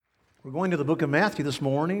We're going to the book of Matthew this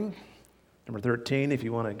morning, number 13, if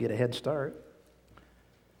you want to get a head start.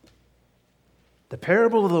 The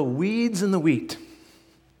parable of the weeds and the wheat.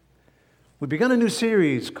 We've begun a new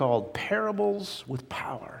series called Parables with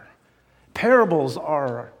Power. Parables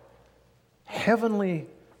are heavenly,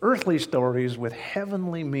 earthly stories with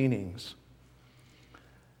heavenly meanings.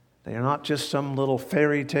 They are not just some little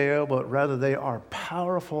fairy tale, but rather they are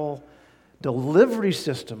powerful delivery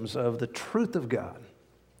systems of the truth of God.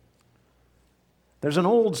 There's an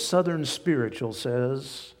old Southern spiritual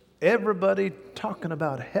says, everybody talking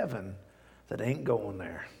about heaven that ain't going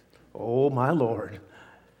there. Oh, my Lord.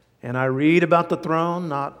 And I read about the throne,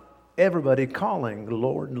 not everybody calling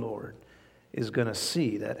Lord, Lord is going to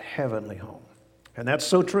see that heavenly home. And that's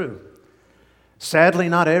so true. Sadly,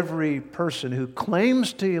 not every person who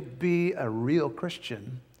claims to be a real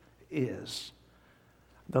Christian is.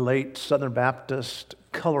 The late Southern Baptist,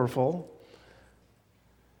 colorful,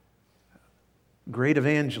 great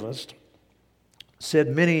evangelist,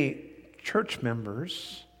 said many church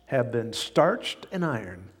members have been starched and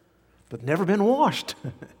ironed, but never been washed.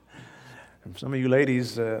 And some of you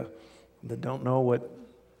ladies that don't know what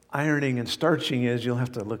ironing and starching is, you'll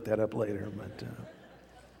have to look that up later. But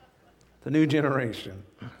the new generation.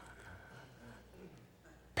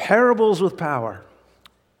 Parables with power.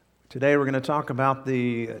 Today we're going to talk about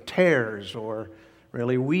the tares, or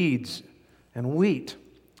really weeds and wheat.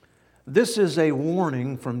 This is a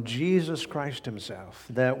warning from Jesus Christ himself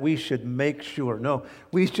that we should make sure,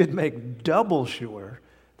 we should make double sure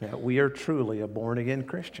that we are truly a born-again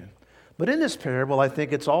Christian. But in this parable, I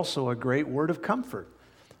think it's also a great word of comfort.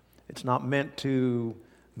 It's not meant to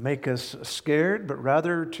make us scared, but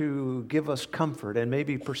rather to give us comfort and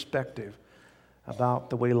maybe perspective about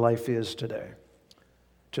the way life is today.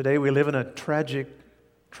 Today we live in a tragic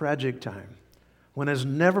time, when as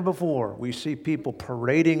never before we see people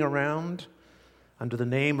parading around under the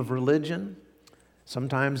name of religion,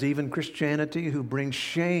 sometimes even Christianity, who bring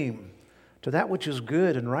shame to that which is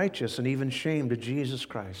good and righteous, and even shame to Jesus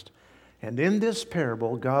Christ. And in this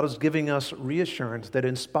parable, God is giving us reassurance that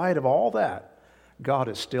in spite of all that, God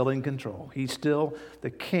is still in control. He's still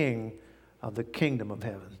the king of the kingdom of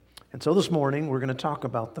heaven. And so this morning, we're going to talk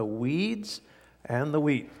about the weeds and the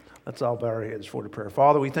wheat. Let's all bow our heads for the prayer.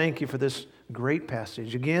 Father, we thank you for this great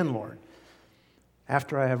passage. Again, Lord,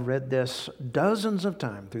 after I have read this dozens of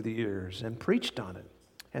times through the years and preached on it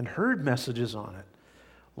and heard messages on it,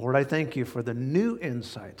 Lord, I thank you for the new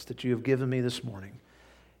insights that you have given me this morning.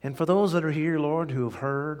 And for those that are here, Lord, who have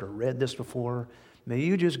heard or read this before, may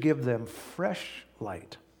you just give them fresh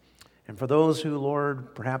light. And for those who,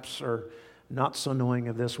 Lord, perhaps are not so knowing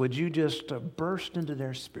of this, would you just burst into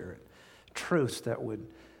their spirit truths that would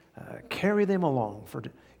carry them along for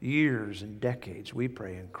years and decades, we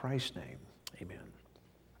pray in Christ's name. Amen.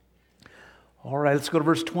 All right, let's go to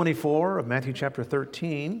verse 24 of Matthew chapter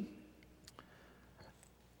 13.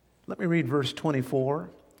 Let me read verse 24.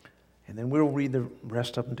 And then we'll read the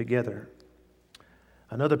rest of them together.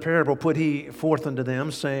 Another parable put he forth unto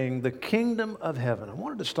them, saying, the kingdom of heaven. I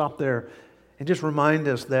wanted to stop there and just remind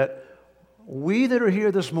us that we that are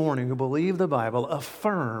here this morning who believe the Bible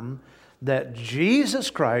affirm that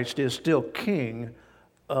Jesus Christ is still king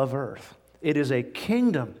of earth. It is a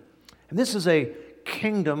kingdom. And this is a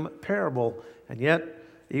kingdom parable. And yet,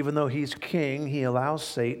 even though he's king, he allows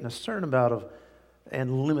Satan a certain amount of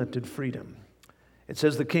and limited freedom. It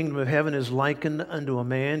says the kingdom of heaven is likened unto a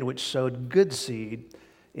man which sowed good seed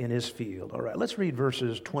in his field. All right, let's read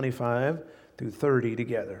verses 25 through 30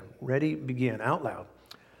 together. Ready? Begin. Out loud.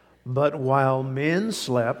 But while men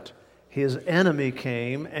slept, his enemy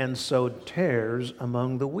came and sowed tares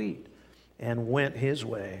among the wheat and went his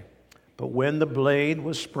way. But when the blade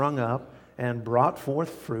was sprung up and brought forth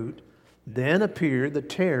fruit, then appeared the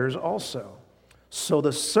tares also. So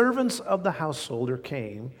the servants of the householder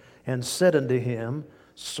came and said unto him,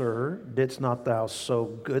 Sir, didst not thou sow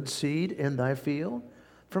good seed in thy field?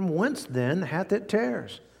 From whence then hath it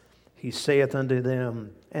tares? He saith unto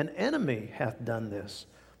them, An enemy hath done this.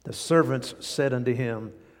 The servants said unto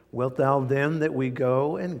him, Wilt thou then that we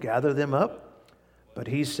go and gather them up? But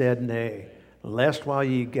he said, Nay, lest while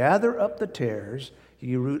ye gather up the tares,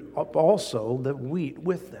 ye root up also the wheat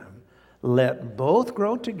with them. Let both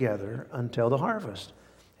grow together until the harvest.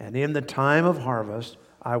 And in the time of harvest,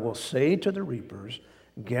 I will say to the reapers,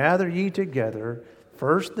 Gather ye together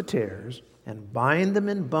first the tares, and bind them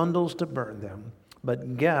in bundles to burn them,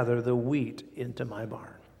 but gather the wheat into my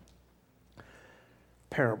barn.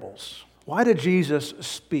 Parables. Why did Jesus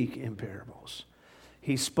speak in parables?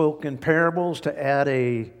 He spoke in parables to add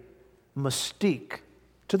a mystique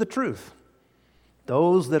to the truth.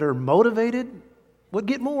 Those that are motivated would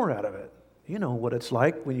get more out of it. You know what it's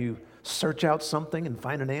like when you search out something and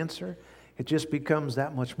find an answer. It just becomes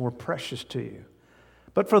that much more precious to you.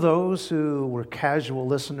 But for those who were casual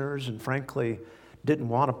listeners and frankly didn't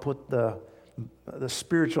want to put the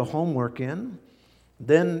spiritual homework in,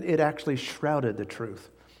 then it actually shrouded the truth.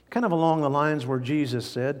 Kind of along the lines where Jesus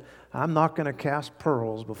said, I'm not going to cast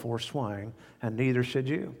pearls before swine, and neither should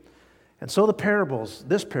you. And so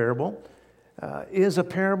this parable is a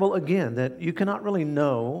parable, again, that you cannot really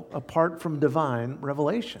know apart from divine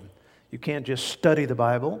revelation. You can't just study the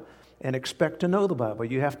Bible and expect to know the Bible.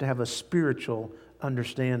 You have to have a spiritual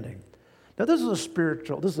understanding. Now, this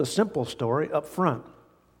is a simple story up front.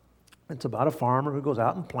 It's about a farmer who goes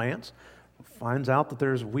out and plants, finds out that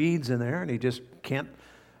there's weeds in there, and he just can't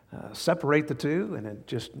separate the two, and it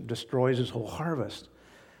just destroys his whole harvest.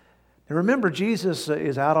 And remember, Jesus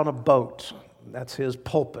is out on a boat. That's his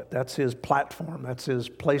pulpit. That's his platform. That's his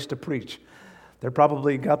place to preach. They're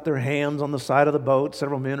probably got their hands on the side of the boat.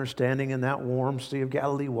 Several men are standing in that warm Sea of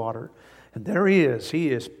Galilee water. And there he is. He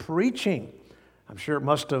is preaching. I'm sure it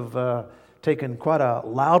must have taken quite a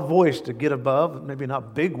loud voice to get above, maybe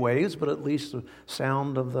not big waves, but at least the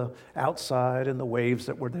sound of the outside and the waves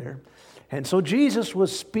that were there. And so Jesus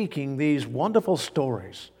was speaking these wonderful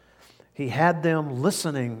stories. He had them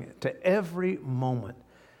listening to every moment.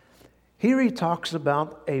 Here he talks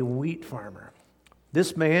about a wheat farmer.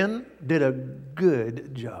 This man did a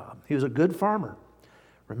good job. He was a good farmer.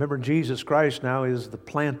 Remember, Jesus Christ now is the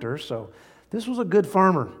planter, so this was a good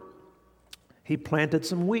farmer. He planted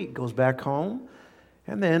some wheat, goes back home,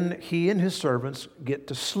 and then he and his servants get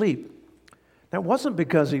to sleep. Now, it wasn't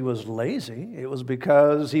because he was lazy. It was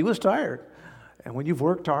because he was tired. And when you've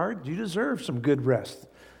worked hard, you deserve some good rest.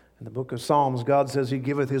 In the book of Psalms, God says he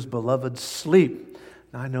giveth his beloved sleep.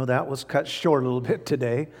 Now, I know that was cut short a little bit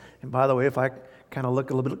today. And by the way, if I kind of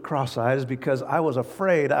look a little bit cross-eyed, it's because I was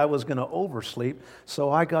afraid I was going to oversleep. So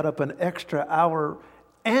I got up an extra hour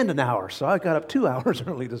and an hour. So I got up 2 hours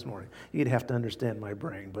early this morning. You'd have to understand my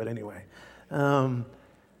brain. But anyway.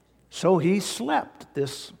 So he slept,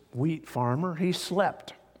 this wheat farmer. He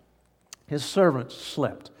slept. His servants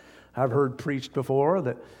slept. I've heard preached before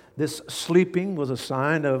that this sleeping was a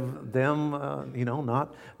sign of them,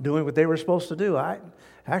 not doing what they were supposed to do. I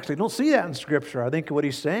actually don't see that in Scripture. I think what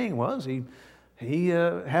he's saying was he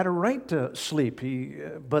had a right to sleep.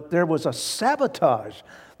 But there was a sabotage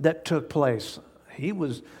that took place. He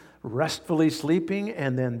was restfully sleeping,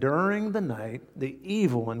 and then during the night, the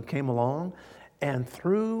evil one came along and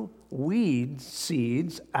threw weed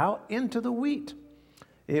seeds out into the wheat.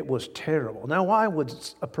 It was terrible. Now, why would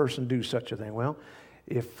a person do such a thing? Well,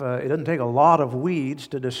 if it doesn't take a lot of weeds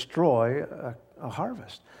to destroy a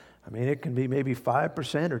harvest. I mean, it can be maybe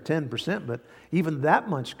 5% or 10%, but even that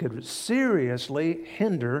much could seriously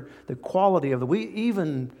hinder the quality of the wheat,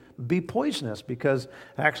 even be poisonous, because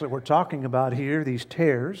actually we're talking about here, these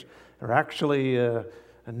tares are actually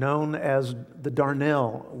known as the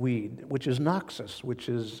darnel weed, which is noxious, which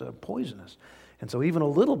is poisonous. And so even a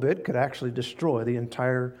little bit could actually destroy the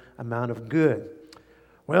entire amount of good.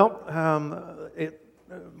 Well,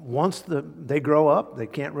 once they grow up, they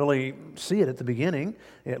can't really see it at the beginning.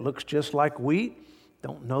 It looks just like wheat.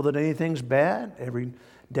 Don't know that anything's bad. Every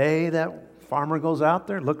day that farmer goes out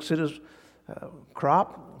there, looks at his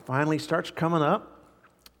crop, finally starts coming up,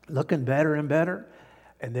 looking better and better.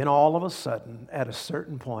 And then all of a sudden, at a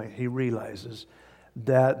certain point, he realizes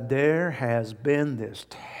that there has been this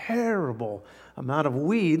terrible amount of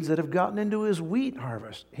weeds that have gotten into his wheat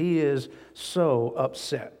harvest. He is so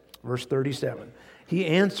upset. Verse 37, he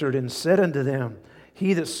answered and said unto them,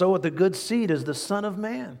 he that soweth the good seed is the Son of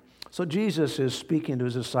Man. So Jesus is speaking to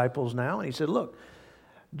his disciples now, and he said, look,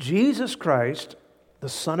 Jesus Christ, the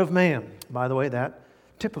Son of Man, by the way, that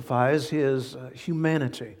typifies his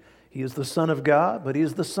humanity. He is the Son of God, but he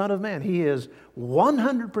is the Son of Man. He is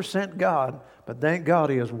 100% God, but thank God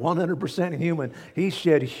he is 100% human. He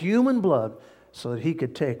shed human blood so that he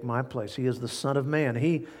could take my place. He is the Son of Man.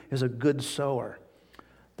 He is a good sower.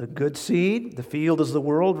 The good seed, the field is the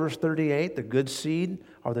world, verse 38. The good seed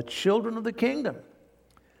are the children of the kingdom.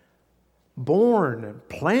 Born and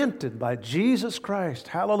planted by Jesus Christ.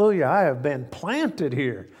 Hallelujah, I have been planted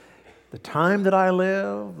here. The time that I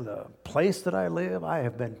live, the place that I live, I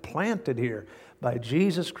have been planted here by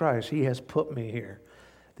Jesus Christ. He has put me here.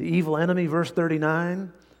 The evil enemy, verse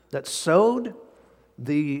 39, that sowed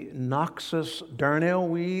the noxious darnel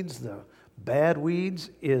weeds, the bad weeds,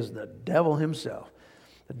 is the devil himself.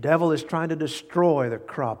 The devil is trying to destroy the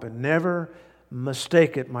crop, and never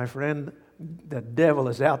mistake it, my friend. The devil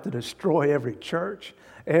is out to destroy every church,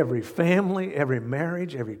 every family, every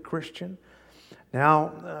marriage, every Christian.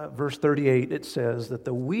 Now, verse 38, it says that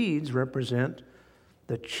the weeds represent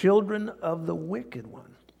the children of the wicked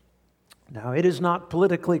one. Now, it is not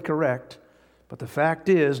politically correct, but the fact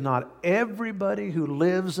is not everybody who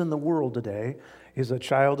lives in the world today is a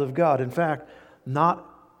child of God. In fact, not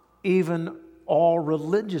even all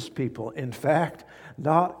religious people. In fact,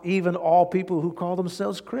 not even all people who call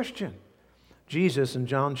themselves Christian. Jesus in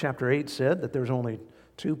John chapter 8 said that there's only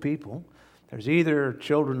two people. There's either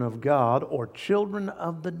children of God or children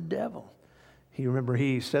of the devil.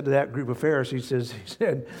 He said to that group of Pharisees, he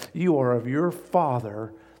said, you are of your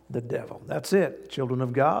father, the devil. That's it. Children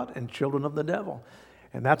of God and children of the devil.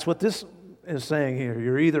 And that's what this is saying here.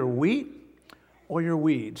 You're either wheat or you're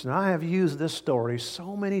weeds. Now, I have used this story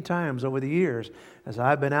so many times over the years as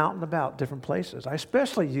I've been out and about different places. I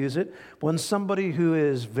especially use it when somebody who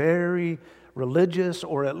is very religious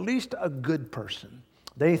or at least a good person,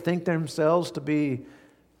 they think themselves to be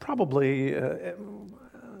probably,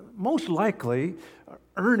 most likely,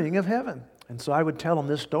 earning of heaven. And so I would tell them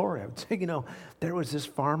this story. I would say, there was this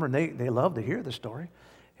farmer, and they love to hear the story.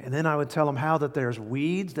 And then I would tell them how that there's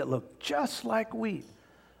weeds that look just like wheat.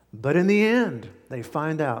 But in the end, they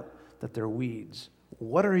find out that they're weeds.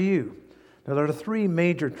 What are you? Now, there are three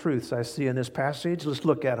major truths I see in this passage. Let's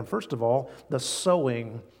look at them. First of all, the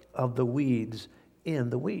sowing of the weeds in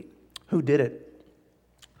the wheat. Who did it?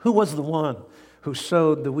 Who was the one who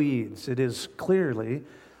sowed the weeds? It is clearly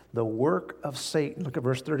the work of Satan. Look at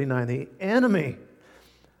verse 39. The enemy.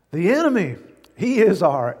 He is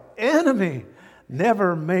our enemy.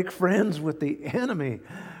 Never make friends with the enemy.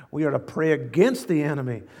 We are to pray against the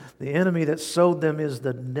enemy. The enemy that sowed them is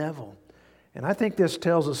the devil. And I think this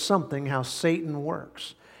tells us something how Satan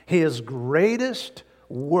works. His greatest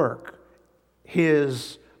work,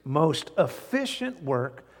 his most efficient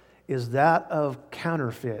work, is that of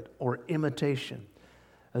counterfeit or imitation.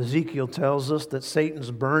 Ezekiel tells us that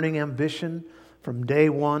Satan's burning ambition from day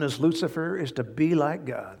one as Lucifer is to be like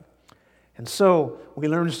God. And so we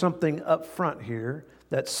learn something up front here,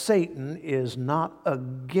 that Satan is not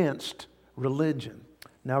against religion.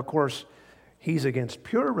 Now, of course, he's against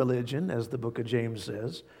pure religion, as the book of James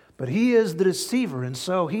says, but he is the deceiver, and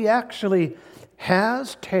so he actually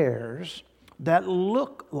has tares that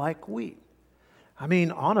look like wheat. I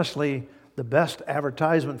mean, honestly, the best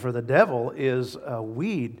advertisement for the devil is a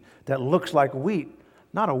weed that looks like wheat,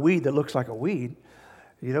 not a weed that looks like a weed.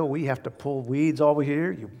 We have to pull weeds over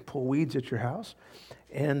here. You pull weeds at your house.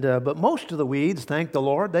 But most of the weeds, thank the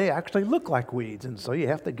Lord, they actually look like weeds, and so you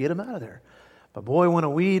have to get them out of there. But boy, when a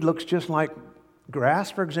weed looks just like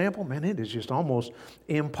grass, for example, man, it is just almost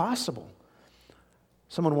impossible.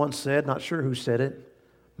 Someone once said, not sure who said it,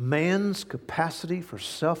 man's capacity for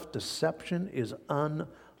self-deception is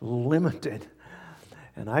unlimited.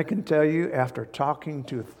 And I can tell you, after talking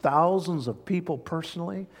to thousands of people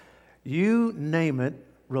personally, you name it,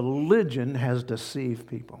 religion has deceived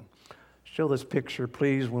people. Show this picture,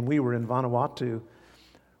 please. When we were in Vanuatu,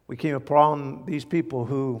 we came upon these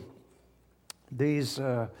people these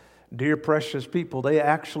dear precious people, they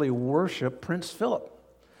actually worship Prince Philip.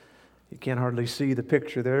 You can't hardly see the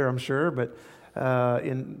picture there, I'm sure, but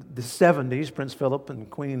in the 70s, Prince Philip and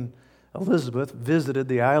Queen Elizabeth visited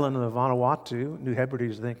the island of Vanuatu, New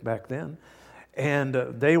Hebrides, I think, back then. And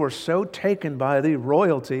they were so taken by the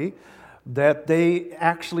royalty that they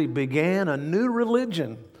actually began a new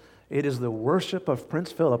religion. It is the worship of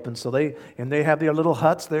Prince Philip. And so they have their little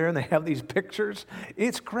huts there, and they have these pictures.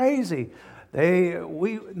 It's crazy.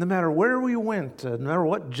 No matter where we went, no matter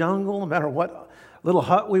what jungle, no matter what little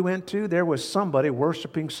hut we went to, there was somebody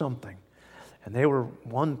worshiping something. And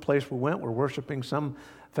one place we went, we're worshiping some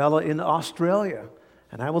fella in Australia.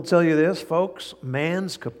 And I will tell you this, folks,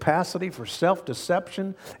 man's capacity for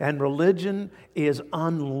self-deception and religion is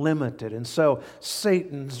unlimited. And so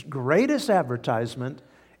Satan's greatest advertisement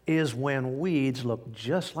is when weeds look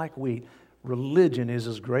just like wheat. Religion is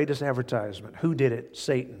his greatest advertisement. Who did it?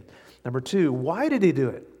 Satan. Number two, why did he do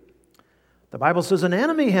it? The Bible says an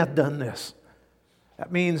enemy hath done this.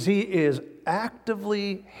 That means he is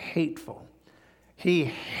actively hateful. He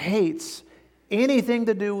hates anything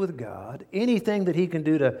to do with God, anything that he can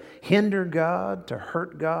do to hinder God, to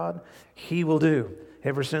hurt God, he will do.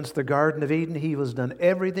 Ever since the Garden of Eden, he has done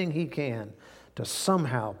everything he can to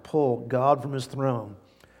somehow pull God from his throne.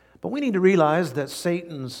 But we need to realize that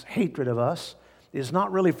Satan's hatred of us is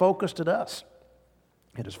not really focused at us.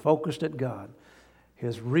 It is focused at God.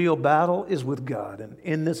 His real battle is with God. And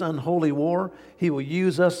in this unholy war, he will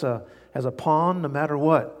use us as a pawn no matter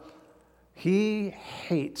what. He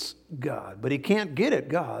hates God, but he can't get at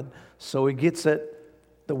God, so he gets at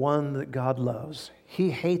the one that God loves. He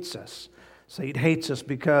hates us. Satan hates us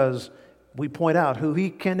because we point out who he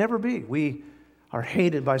can never be. We are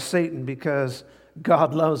hated by Satan because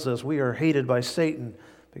God loves us. We are hated by Satan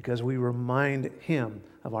because we remind him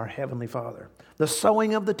of our Heavenly Father. The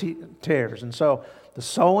sowing of the tares. And so the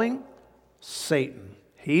sowing, Satan.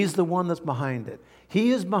 He's the one that's behind it.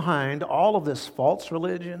 He is behind all of this false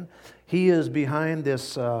religion. He is behind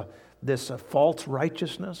this false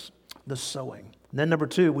righteousness, the sowing. And then number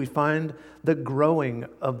 2, we find the growing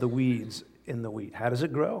of the weeds in the wheat. How does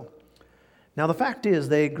it grow? Now the fact is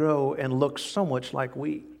they grow and look so much like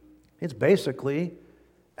wheat. It's basically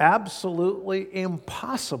absolutely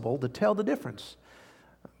impossible to tell the difference.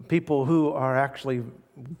 People who are actually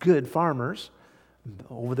good farmers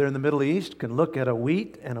over there in the Middle East can look at a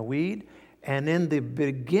wheat and a weed, and in the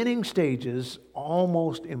beginning stages,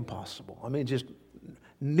 almost impossible. I mean, just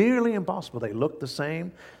nearly impossible. They look the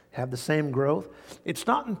same, have the same growth. It's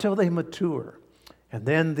not until they mature, and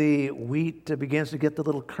then the wheat begins to get the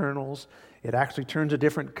little kernels. It actually turns a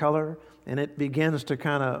different color, and it begins to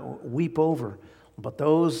kind of weep over. But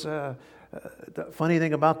those, the funny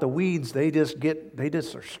thing about the weeds, they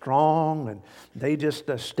just are strong, and they just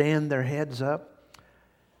stand their heads up.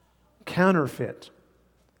 Counterfeit.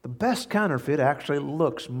 The best counterfeit actually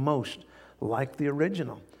looks most like the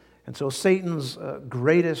original. And so Satan's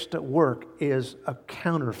greatest work is a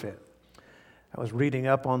counterfeit. I was reading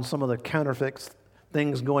up on some of the counterfeit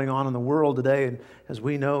things going on in the world today, and as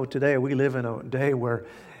we know today, we live in a day where,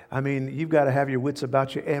 I mean, you've got to have your wits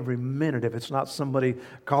about you every minute. If it's not somebody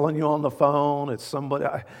calling you on the phone, it's somebody.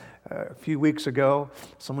 A few weeks ago,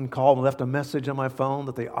 someone called and left a message on my phone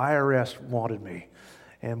that the IRS wanted me.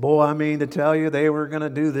 And boy, I mean to tell you, they were going to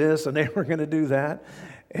do this and they were going to do that.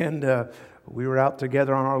 And we were out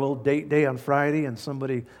together on our little date day on Friday, and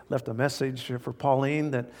somebody left a message for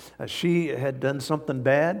Pauline that she had done something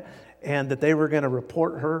bad and that they were going to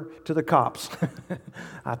report her to the cops.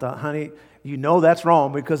 I thought, honey, you know that's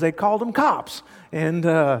wrong because they called them cops. And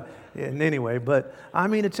anyway, but I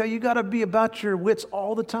mean to tell you, you got to be about your wits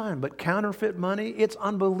all the time. But counterfeit money, it's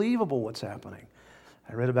unbelievable what's happening.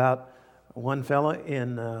 I read about one fella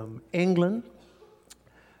in England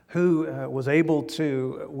who was able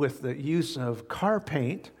to, with the use of car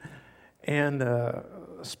paint and a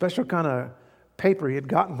special kind of paper he had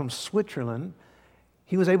gotten from Switzerland,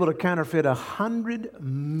 he was able to counterfeit 100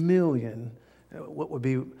 million, what would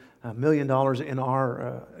be $1 million in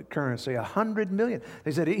our currency, 100 million.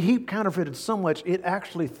 They said he counterfeited so much it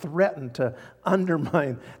actually threatened to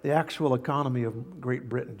undermine the actual economy of Great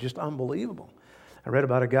Britain. Just unbelievable. I read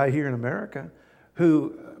about a guy here in America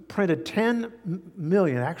who printed 10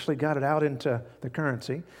 million, actually got it out into the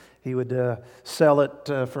currency. He would sell it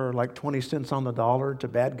for like 20 cents on the dollar to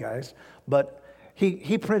bad guys. But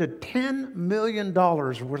he printed $10 million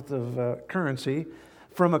worth of currency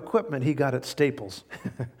from equipment he got at Staples.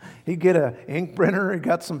 He'd get an ink printer, he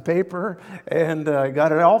got some paper, and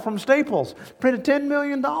got it all from Staples. Printed $10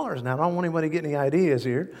 million. Now, I don't want anybody to get any ideas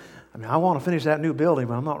here. I mean, I want to finish that new building,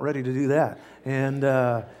 but I'm not ready to do that. And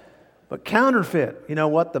but counterfeit, you know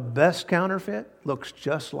what? The best counterfeit looks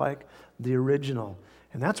just like the original.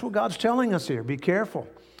 And that's what God's telling us here. Be careful,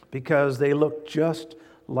 because they look just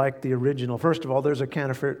like the original. First of all, there's a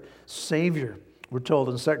counterfeit Savior. We're told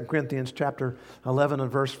in 2 Corinthians chapter 11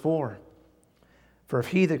 and verse 4. For if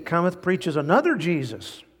he that cometh preaches another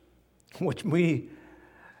Jesus, which we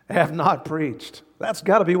have not preached. That's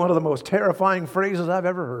got to be one of the most terrifying phrases I've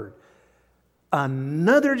ever heard.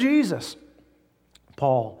 Another Jesus.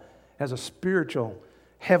 Paul, as a spiritual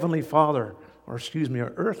heavenly father,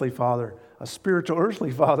 an earthly father, a spiritual earthly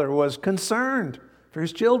father, was concerned for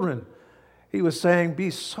his children. He was saying, be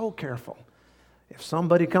so careful. If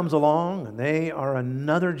somebody comes along and they are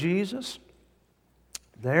another Jesus,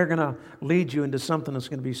 they're going to lead you into something that's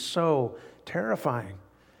going to be so terrifying.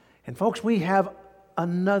 And folks, we have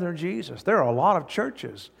another Jesus. There are a lot of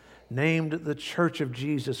churches named the Church of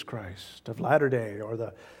Jesus Christ of Latter-day, or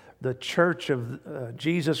the Church of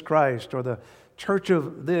Jesus Christ, or the Church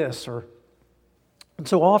of this, and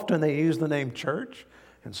so often they use the name church,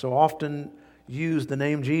 and so often use the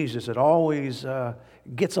name Jesus. It always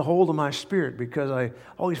gets a hold of my spirit, because I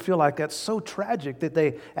always feel like that's so tragic that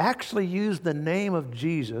they actually use the name of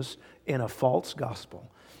Jesus in a false gospel.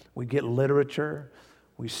 We get literature,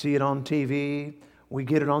 we see it on TV, we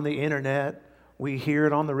get it on the internet, we hear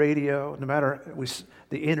it on the radio, no matter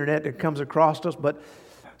the internet that comes across us, but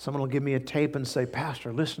someone will give me a tape and say,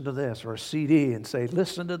 Pastor, listen to this, or a CD and say,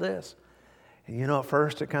 listen to this. And you know, at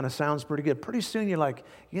first it kind of sounds pretty good. Pretty soon you're like,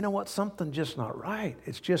 you know what, something's just not right.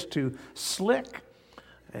 It's just too slick.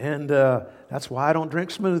 And that's why I don't drink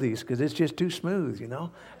smoothies, because it's just too smooth, you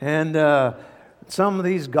know. And some of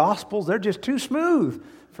these gospels, they're just too smooth.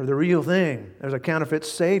 for the real thing. There's a counterfeit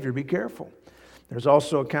Savior. Be careful. There's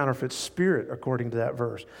also a counterfeit spirit, according to that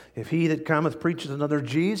verse. If he that cometh preaches another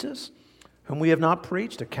Jesus, whom we have not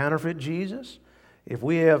preached, a counterfeit Jesus, if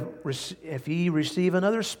ye receive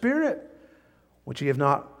another spirit, which ye have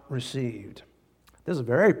not received. This is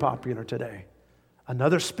very popular today.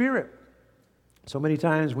 Another spirit. So many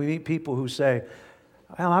times we meet people who say,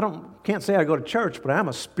 well, I can't say I go to church, but I'm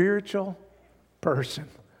a spiritual person.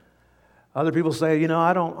 Other people say,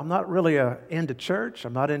 I'm not really into church.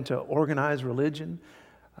 I'm not into organized religion.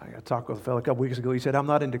 I talked with a fellow a couple weeks ago. He said, I'm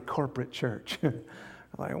not into corporate church. I'm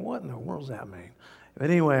like, what in the world does that mean? But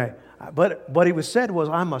anyway, but what he said was,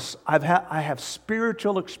 I have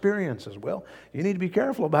spiritual experiences. Well, you need to be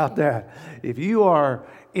careful about that. If you are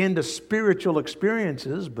into spiritual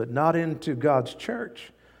experiences, but not into God's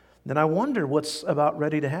church, then I wonder what's about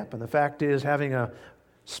ready to happen. The fact is, having a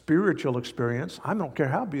spiritual experience, I don't care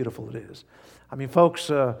how beautiful it is. I mean, folks,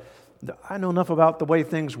 I know enough about the way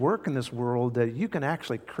things work in this world that you can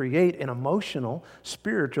actually create an emotional,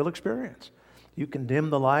 spiritual experience. You can dim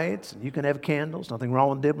the lights, and you can have candles. Nothing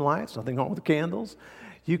wrong with dim lights, nothing wrong with candles.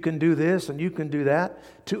 You can do this and you can do that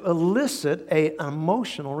to elicit an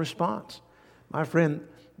emotional response. My friend,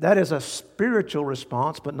 that is a spiritual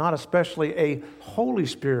response, but not especially a Holy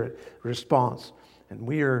Spirit response. And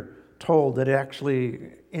we are told that it actually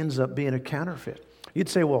ends up being a counterfeit. You'd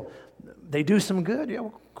say, well, they do some good. Yeah,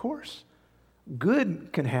 well, of course.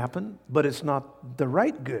 Good can happen, but it's not the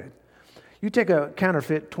right good. You take a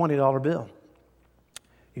counterfeit $20 bill.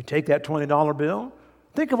 You take that $20 bill,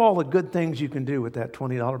 think of all the good things you can do with that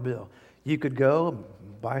 $20 bill. You could go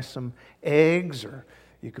and buy some eggs, or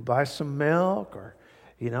you could buy some milk, or,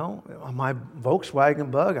 on my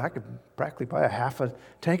Volkswagen Bug, I could practically buy a half a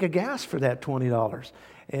tank of gas for that $20.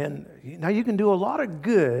 And now you can do a lot of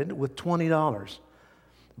good with $20.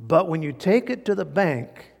 But when you take it to the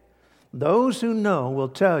bank, those who know will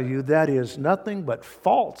tell you that is nothing but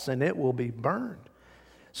false, and it will be burned.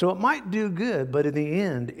 So it might do good, but in the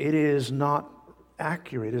end, it is not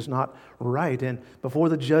accurate, it's not right. And before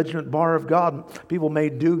the judgment bar of God, people may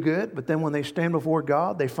do good, but then when they stand before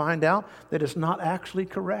God, they find out that it's not actually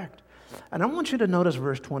correct. And I want you to notice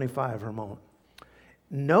verse 25 for a moment.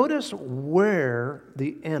 Notice where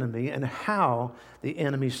the enemy and how the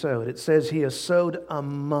enemy sowed. It says he has sowed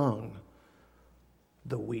among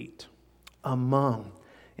the wheat. Among.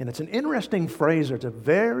 And it's an interesting phrase. It's a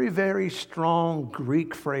very, very strong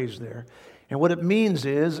Greek phrase there. And what it means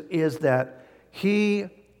is that he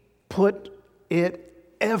put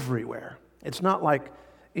it everywhere. It's not like,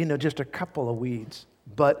 just a couple of weeds,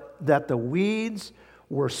 but that the weeds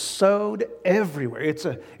were sowed everywhere. It's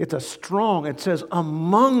a strong, it says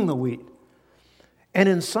among the wheat. And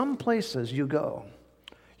in some places you go,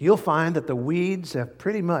 you'll find that the weeds have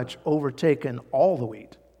pretty much overtaken all the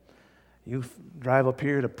wheat. You drive up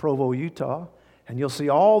here to Provo, Utah, and you'll see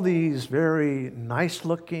all these very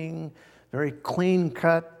nice-looking, very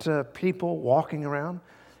clean-cut people walking around.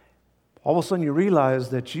 All of a sudden you realize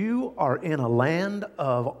that you are in a land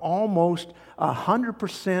of almost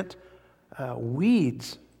 100%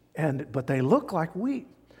 weeds, but they look like wheat.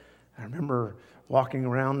 I remember walking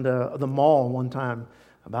around the mall one time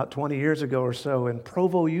about 20 years ago or so in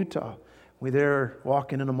Provo, Utah. We there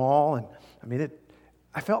walking in the mall, and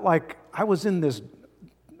I felt like I was in this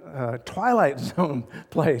Twilight Zone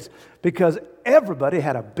place because everybody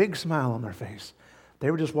had a big smile on their face.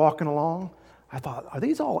 They were just walking along. I thought, are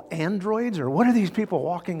these all androids, or what are these people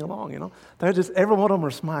walking along? They're just, every one of them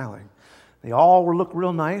are smiling. They all look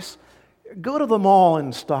real nice. Go to the mall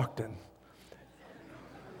in Stockton.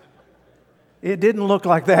 It didn't look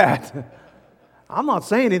like that. I'm not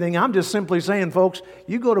saying anything. I'm just simply saying, folks,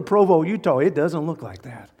 you go to Provo, Utah, it doesn't look like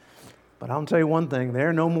that. But I'll tell you one thing,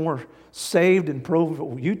 they're no more saved in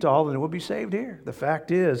Provo, Utah than would be saved here. The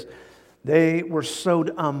fact is, they were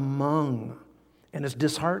sowed among, and it's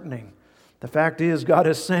disheartening. The fact is, God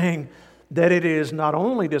is saying that it is not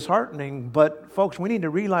only disheartening, but folks, we need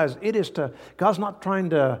to realize God's not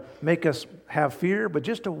trying to make us have fear, but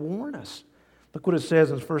just to warn us. Look what it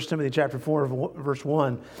says in 1 Timothy chapter 4, verse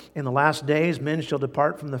 1. In the last days, men shall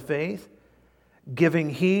depart from the faith,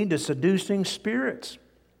 giving heed to seducing spirits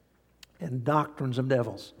and doctrines of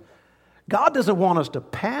devils. God doesn't want us to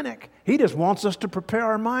panic. He just wants us to prepare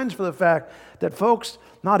our minds for the fact that, folks,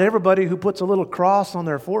 not everybody who puts a little cross on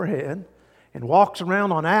their forehead and walks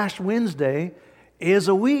around on Ash Wednesday is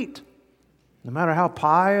a wheat. No matter how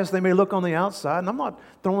pious they may look on the outside, and I'm not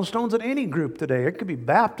throwing stones at any group today. It could be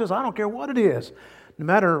Baptist, I don't care what it is. No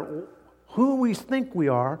matter who we think we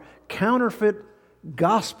are, counterfeit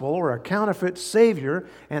gospel or a counterfeit Savior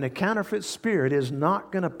and a counterfeit spirit is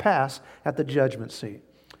not going to pass at the judgment seat.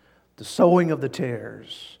 the sowing of the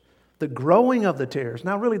tares, the growing of the tares.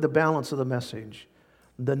 Now really the balance of the message,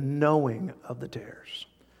 the knowing of the tares.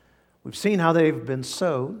 We've seen how they've been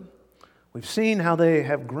sowed. We've seen how they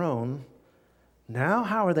have grown. Now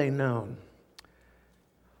how are they known?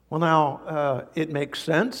 Well, now it makes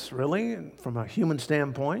sense, really, from a human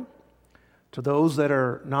standpoint, to those that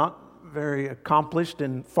are not very accomplished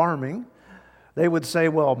in farming. They would say,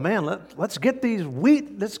 well, man, let's get these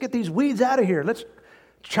weeds out of here. Let's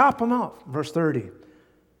chop them off. Verse 30.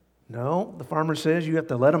 No, the farmer says you have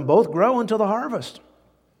to let them both grow until the harvest.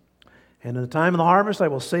 And in the time of the harvest, I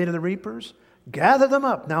will say to the reapers, gather them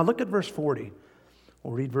up. Now look at verse 40.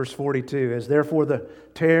 We'll read verse 42. As therefore the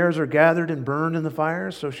tares are gathered and burned in the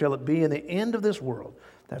fire, so shall it be in the end of this world.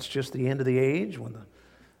 That's just the end of the age when the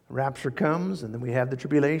rapture comes, and then we have the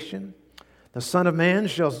tribulation. The Son of Man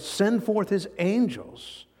shall send forth his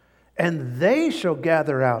angels, and they shall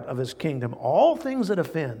gather out of his kingdom all things that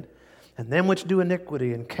offend, and them which do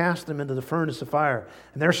iniquity, and cast them into the furnace of fire.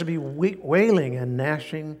 And there shall be wailing and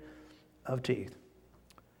gnashing of teeth.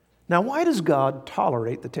 Now, why does God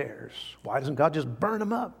tolerate the tares? Why doesn't God just burn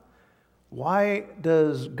them up? Why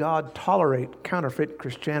does God tolerate counterfeit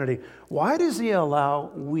Christianity? Why does He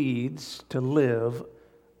allow weeds to live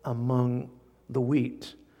among the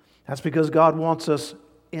wheat? That's because God wants us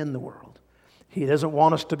in the world. He doesn't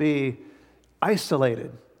want us to be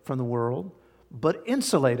isolated from the world, but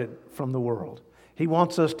insulated from the world. He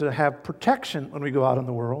wants us to have protection when we go out in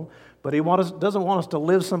the world, but He doesn't want us to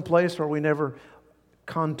live someplace where we never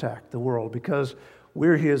contact the world, because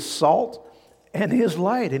we're His salt and His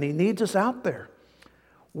light, and He needs us out there.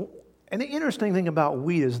 And the interesting thing about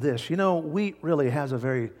wheat is this. You know, wheat really has a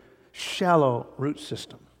very shallow root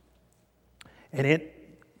system, and it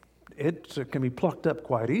can be plucked up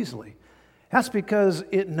quite easily. That's because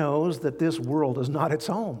it knows that this world is not its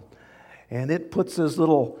home, and it puts its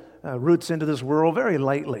little roots into this world very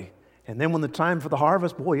lightly. And then when the time for the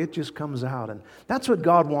harvest, boy, it just comes out. And that's what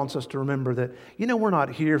God wants us to remember, that, you know, we're not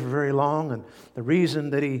here for very long. And the reason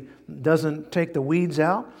that He doesn't take the weeds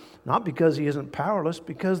out, not because He isn't powerless,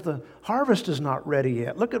 because the harvest is not ready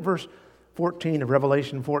yet. Look at verse 14 of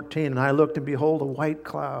Revelation 14. And I looked, and behold, a white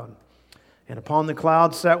cloud. And upon the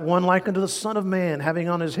cloud sat one like unto the Son of Man, having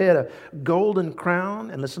on his head a golden crown.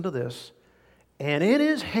 And listen to this. And in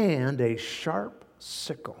his hand a sharp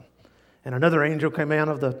sickle. And another angel came out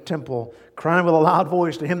of the temple, crying with a loud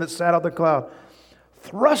voice to him that sat on the cloud,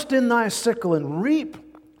 thrust in thy sickle and reap,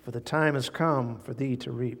 for the time has come for thee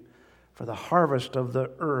to reap, for the harvest of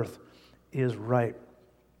the earth is ripe.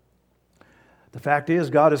 The fact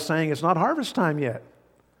is, God is saying it's not harvest time yet.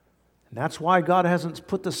 And that's why God hasn't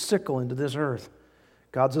put the sickle into this earth.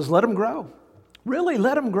 God says, let them grow. Really,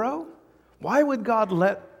 let them grow? Why would God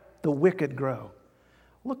let the wicked grow?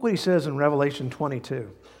 Look what He says in Revelation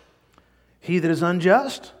 22. He that is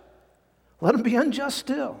unjust, let him be unjust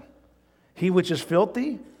still. He which is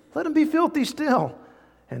filthy, let him be filthy still.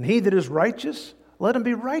 And he that is righteous, let him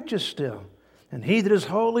be righteous still. And he that is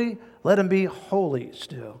holy, let him be holy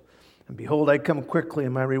still. And behold, I come quickly,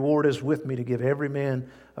 and my reward is with me to give every man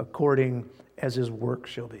according as his work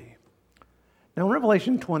shall be. Now, in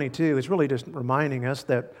Revelation 22, it's really just reminding us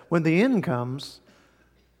that when the end comes,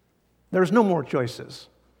 there's no more choices.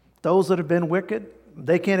 Those that have been wicked,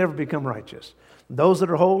 they can't ever become righteous. Those that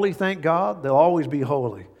are holy, thank God, they'll always be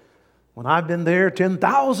holy. When I've been there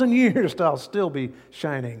 10,000 years, I'll still be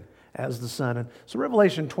shining as the sun. And so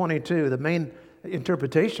Revelation 22, the main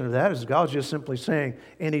interpretation of that is God's just simply saying,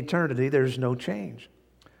 in eternity, there's no change.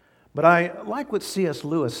 But I like what C.S.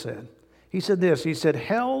 Lewis said. He said this, he said,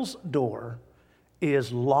 hell's door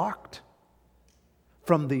is locked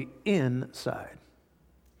from the inside.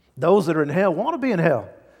 Those that are in hell want to be in hell.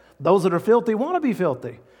 Those that are filthy want to be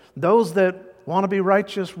filthy. Those that want to be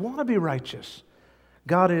righteous want to be righteous.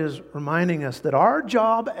 God is reminding us that our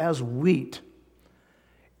job as wheat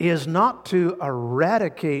is not to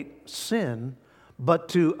eradicate sin, but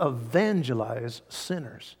to evangelize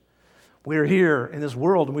sinners. We're here in this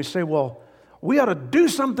world and we say, well, we ought to do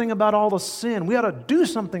something about all the sin. We ought to do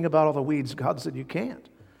something about all the weeds. God said, you can't.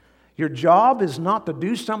 Your job is not to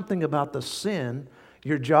do something about the sin.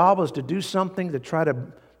 Your job is to do something to try to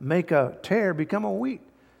make a tare become a wheat.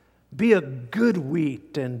 Be a good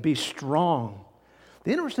wheat and be strong.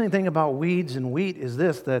 The interesting thing about weeds and wheat is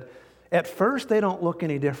this, that at first they don't look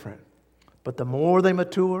any different. But the more they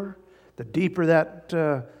mature, the deeper that,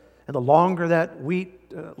 and the longer that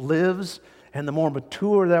wheat lives, and the more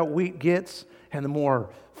mature that wheat gets, and the more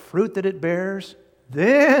fruit that it bears,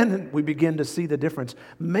 then we begin to see the difference.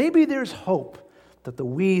 Maybe there's hope that the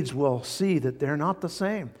weeds will see that they're not the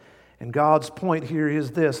same. And God's point here is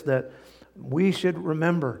this, that we should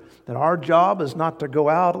remember that our job is not to go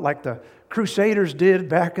out like the Crusaders did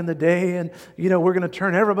back in the day and, we're going to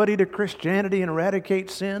turn everybody to Christianity and eradicate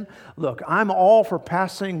sin. Look, I'm all for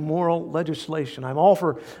passing moral legislation. I'm all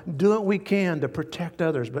for doing what we can to protect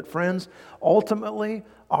others. But friends, ultimately,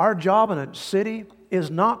 our job in a city is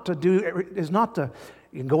not to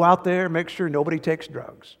you can go out there and make sure nobody takes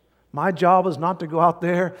drugs. My job is not to go out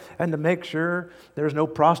there and to make sure there's no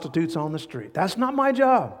prostitutes on the street. That's not my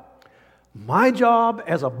job. My job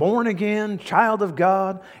as a born-again child of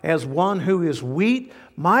God, as one who is wheat,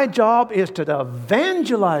 my job is to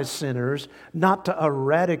evangelize sinners, not to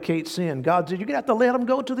eradicate sin. God said, you're going to have to let them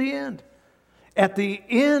go to the end. At the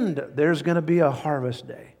end, there's going to be a harvest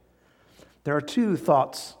day. There are two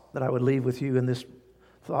thoughts that I would leave with you in this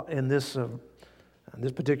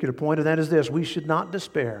particular point, and that is this: we should not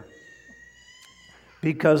despair,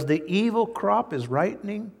 because the evil crop is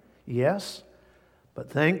ripening, yes, but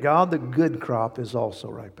thank God the good crop is also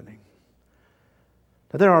ripening.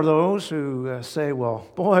 Now, there are those who say, well,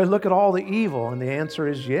 boy, look at all the evil, and the answer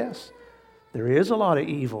is yes, there is a lot of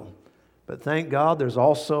evil, but thank God there's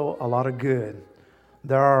also a lot of good.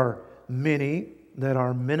 There are many that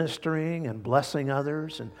are ministering and blessing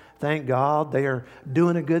others, and thank God they are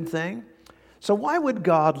doing a good thing. So why would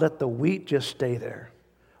God let the wheat just stay there?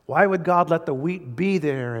 Why would God let the wheat be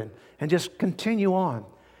there and just continue on?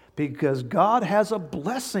 Because God has a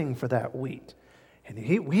blessing for that wheat, and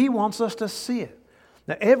He wants us to see it.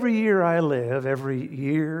 Now, every year I live, every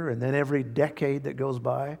year and then every decade that goes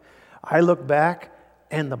by, I look back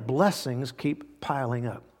and the blessings keep piling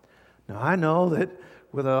up. Now, I know that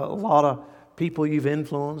with a lot of people you've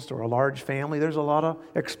influenced or a large family, there's a lot of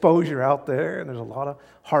exposure out there and there's a lot of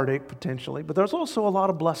heartache potentially, but there's also a lot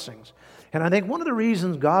of blessings. And I think one of the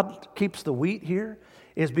reasons God keeps the wheat here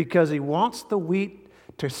is because He wants the wheat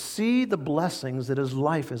to see the blessings that his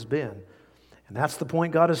life has been. And that's the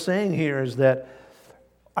point God is saying here, is that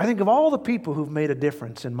I think of all the people who've made a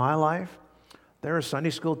difference in my life, there are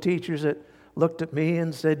Sunday school teachers that looked at me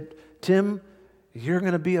and said, Tim, you're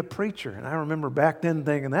going to be a preacher. And I remember back then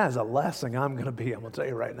thinking, that is the last thing I'm going to be. I'm going to tell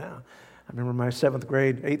you right now. I remember my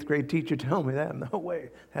 8th grade teacher telling me that. No way,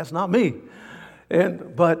 that's not me.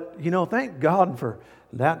 But thank God for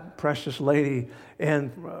that precious lady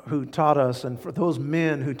and who taught us, and for those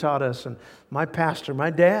men who taught us, and my pastor,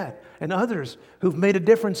 my dad, and others who've made a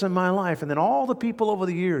difference in my life. And then all the people over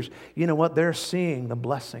the years, they're seeing the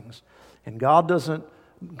blessings. And God doesn't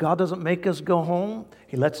make us go home.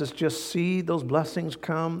 He lets us just see those blessings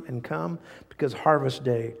come and come, because harvest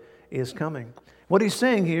day is coming. What He's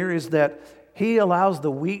saying here is that He allows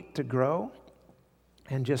the wheat to grow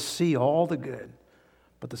and just see all the good.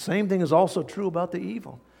 But the same thing is also true about the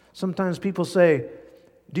evil. Sometimes people say,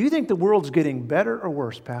 do you think the world's getting better or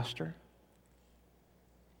worse, Pastor?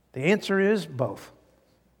 The answer is both.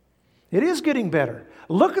 It is getting better.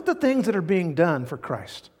 Look at the things that are being done for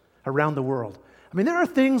Christ around the world. I mean, there are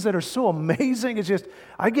things that are so amazing. It's just,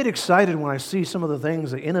 I get excited when I see some of the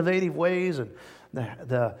things, the innovative ways and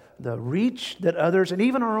the reach that others, and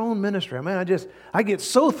even our own ministry. I mean, I get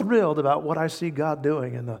so thrilled about what I see God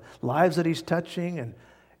doing and the lives that He's touching. And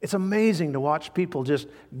it's amazing to watch people just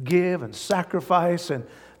give and sacrifice, and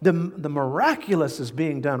the miraculous is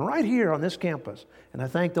being done right here on this campus. And I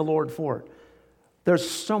thank the Lord for it. There's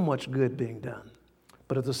so much good being done.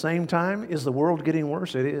 But at the same time, is the world getting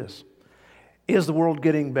worse? It is. Is the world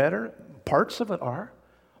getting better? Parts of it are.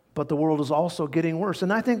 But the world is also getting worse.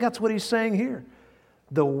 And I think that's what He's saying here.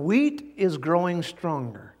 The wheat is growing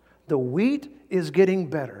stronger. The wheat is getting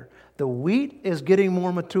better. The wheat is getting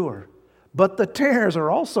more mature. But the tares are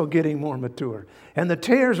also getting more mature. And the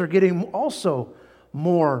tares are getting also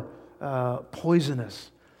more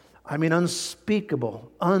poisonous. I mean, unspeakable,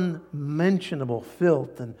 unmentionable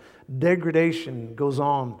filth and degradation goes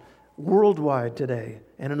on worldwide today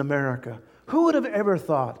and in America. Who would have ever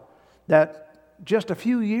thought that just a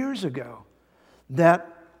few years ago that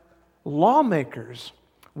lawmakers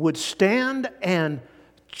would stand and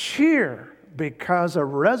cheer because a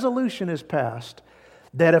resolution is passed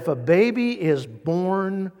that if a baby is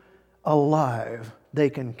born alive, they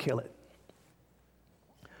can kill it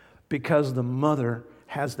because the mother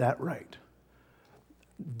has that right.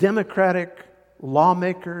 Democratic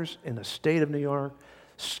lawmakers in the state of New York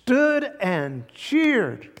stood and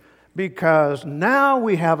cheered because now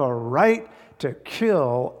we have a right to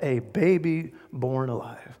kill a baby born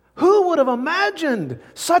alive. Who would have imagined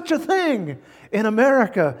such a thing in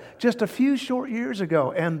America just a few short years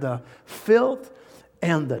ago? And the filth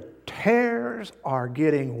and the tares are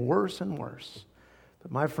getting worse and worse.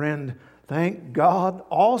 But my friend, thank God,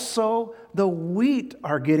 also the wheat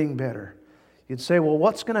are getting better. You'd say, well,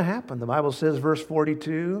 what's going to happen? The Bible says, verse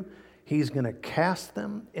 42, He's going to cast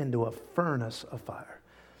them into a furnace of fire.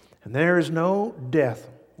 And there is no death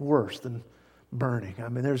worse than burning. I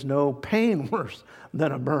mean, there's no pain worse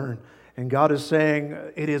than a burn. And God is saying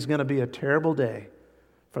it is going to be a terrible day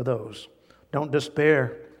for those. Don't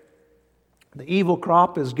despair. The evil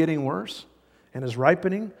crop is getting worse and is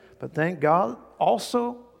ripening, but thank God,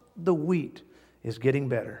 also the wheat is getting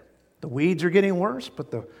better. The weeds are getting worse,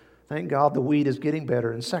 but thank God the wheat is getting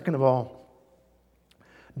better. And second of all,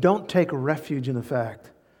 don't take refuge in the fact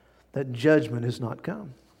that judgment has not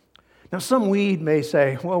come. Now, some weed may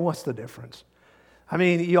say, well, what's the difference? I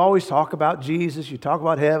mean, you always talk about Jesus, you talk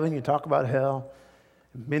about heaven, you talk about hell.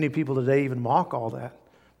 Many people today even mock all that.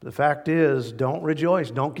 But the fact is, don't rejoice,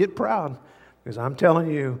 don't get proud, because I'm telling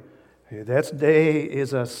you, that day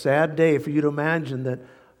is a sad day for you to imagine that,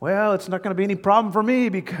 well, it's not going to be any problem for me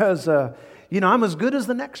because, I'm as good as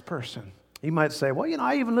the next person. You might say, well,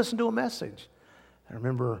 I even listened to a message. I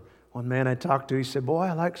remember one man I talked to, he said, boy,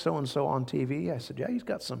 I like so-and-so on TV. I said, yeah, he's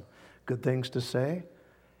got some good things to say.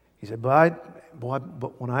 He said, but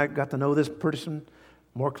when I got to know this person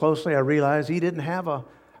more closely, I realized he didn't have a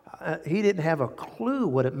clue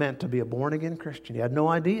what it meant to be a born-again Christian. He had no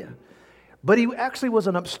idea. But he actually was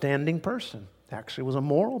an upstanding person. Actually was a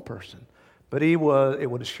moral person. But it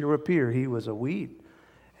would sure appear he was a weed.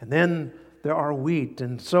 And then there are wheat.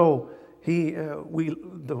 And so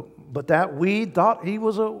but that weed thought he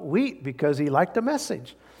was a wheat because he liked the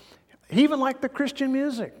message. He even liked the Christian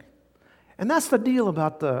music. And that's the deal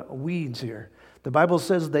about the weeds here. The Bible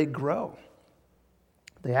says they grow.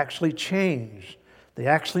 They actually change. They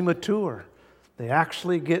actually mature. They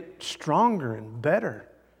actually get stronger and better.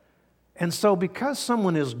 And so because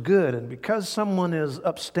someone is good and because someone is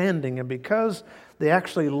upstanding and because they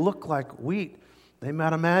actually look like wheat, they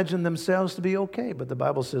might imagine themselves to be okay. But the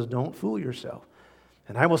Bible says don't fool yourself.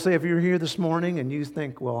 And I will say if you're here this morning and you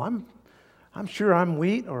think, well, I'm sure I'm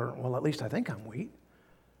wheat, or well, at least I think I'm wheat.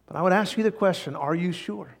 But I would ask you the question, are you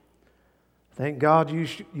sure? Thank God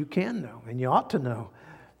you can know, and you ought to know,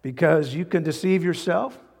 because you can deceive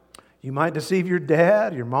yourself. You might deceive your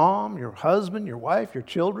dad, your mom, your husband, your wife, your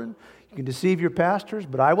children. You can deceive your pastors,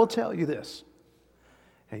 but I will tell you this,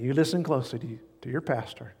 and you listen closely to your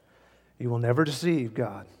pastor. You will never deceive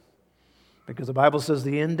God, because the Bible says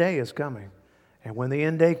the end day is coming. And when the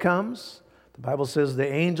end day comes, the Bible says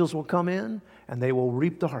the angels will come in and they will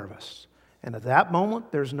reap the harvest. And at that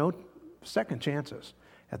moment, there's no second chances.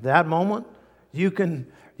 At that moment, you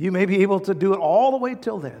may be able to do it all the way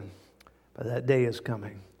till then, but that day is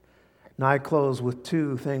coming. Now I close with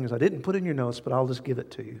two things I didn't put in your notes, but I'll just give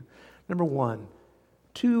it to you. Number one,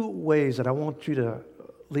 2 ways that I want you to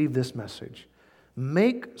leave this message.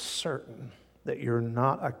 Make certain that you're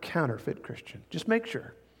not a counterfeit Christian. Just make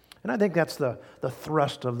sure. And I think that's the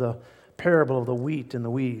thrust of the parable of the wheat and the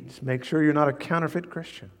weeds. Make sure you're not a counterfeit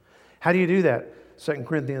Christian. How do you do that? 2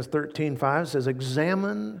 Corinthians 13:5 says,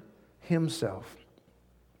 examine himself,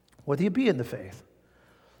 whether you be in the faith.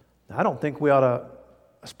 Now, I don't think we ought to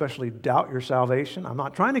especially doubt your salvation. I'm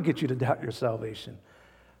not trying to get you to doubt your salvation.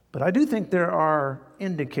 But I do think there are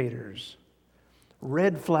indicators,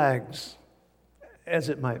 red flags, as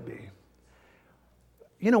it might be.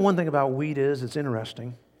 One thing about wheat is, it's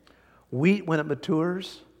interesting. Wheat, when it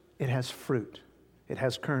matures, it has fruit. It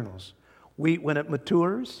has kernels. Wheat, when it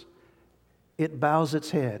matures, it bows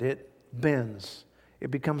its head. It bends.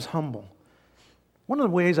 It becomes humble. One of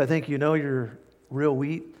the ways I think you know you're real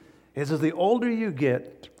wheat is as the older you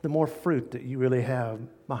get, the more fruit that you really have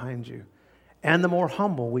behind you. And the more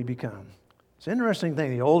humble we become. It's an interesting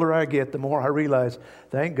thing. The older I get, the more I realize,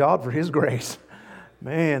 thank God for His grace.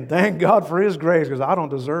 Man, thank God for His grace, because I don't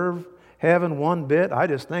deserve heaven one bit. I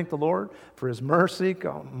just thank the Lord for His mercy,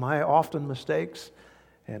 my often mistakes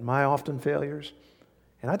and my often failures.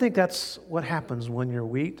 And I think that's what happens when you're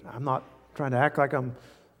wheat. I'm not trying to act like I'm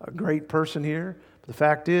a great person here. But the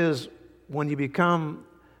fact is, when you become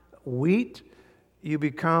wheat, you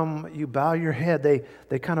bow your head.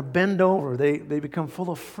 They kind of bend over. They become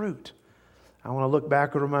full of fruit. I want to look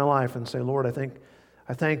back over my life and say, Lord,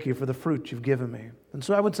 I thank you for the fruit you've given me. And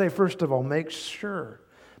so I would say, first of all, make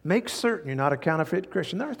certain you're not a counterfeit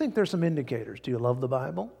Christian. I think there's some indicators. Do you love the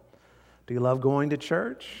Bible? Do you love going to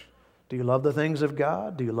church? Do you love the things of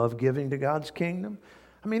God? Do you love giving to God's kingdom?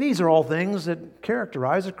 I mean, these are all things that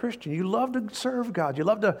characterize a Christian. You love to serve God. You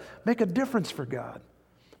love to make a difference for God.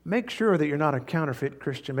 Make sure that you're not a counterfeit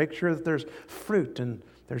Christian. Make sure that there's fruit and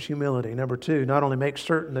there's humility. Number 2, not only make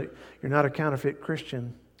certain that you're not a counterfeit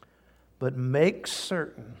Christian, but make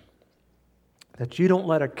certain that you don't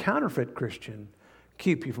let a counterfeit Christian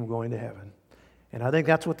keep you from going to heaven. And I think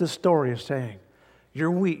that's what this story is saying.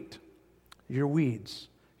 You're wheat, you're weeds.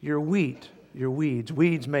 You're wheat, you're weeds.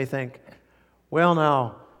 Weeds may think, well,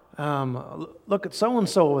 now, look at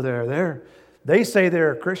so-and-so over there. They say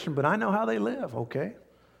they're a Christian, but I know how they live, okay?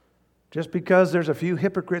 Just because there's a few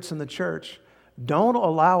hypocrites in the church, don't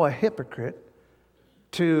allow a hypocrite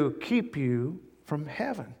to keep you from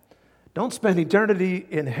heaven. Don't spend eternity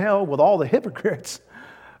in hell with all the hypocrites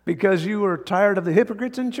because you are tired of the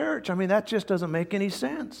hypocrites in church. I mean, that just doesn't make any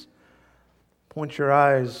sense. Point your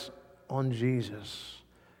eyes on Jesus.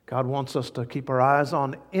 God wants us to keep our eyes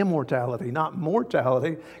on immortality, not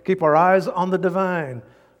mortality. Keep our eyes on the divine,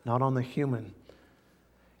 not on the human.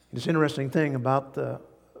 It's an interesting thing about the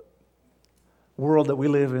world that we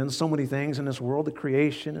live in. So many things in this world, the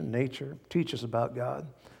creation and nature, teach us about God.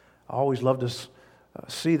 I always love to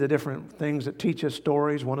see the different things that teach us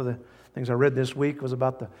stories. One of the things I read this week was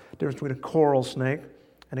about the difference between a coral snake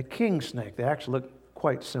and a king snake. They actually look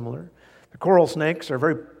quite similar. The coral snakes are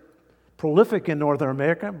very prolific in North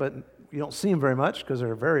America, but you don't see them very much because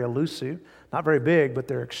they're very elusive. Not very big, but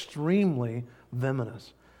they're extremely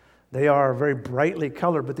venomous. They are very brightly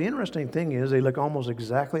colored, but the interesting thing is they look almost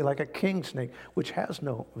exactly like a king snake, which has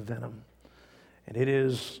no venom. And it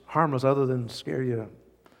is harmless other than scare you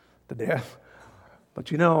to death.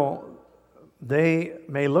 But you know, they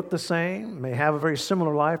may look the same, may have a very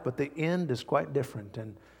similar life, but the end is quite different.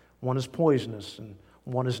 And one is poisonous and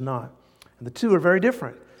one is not. And the two are very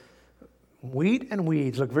different. Wheat and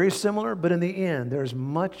weeds look very similar, but in the end, there's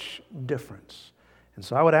much difference. And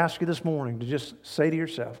so I would ask you this morning to just say to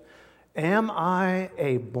yourself, am I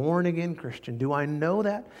a born-again Christian? Do I know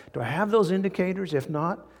that? Do I have those indicators? If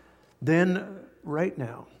not, then right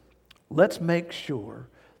now, let's make sure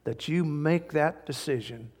that you make that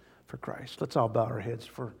decision for Christ. Let's all bow our heads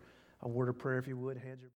for a word of prayer, if you would. Heads are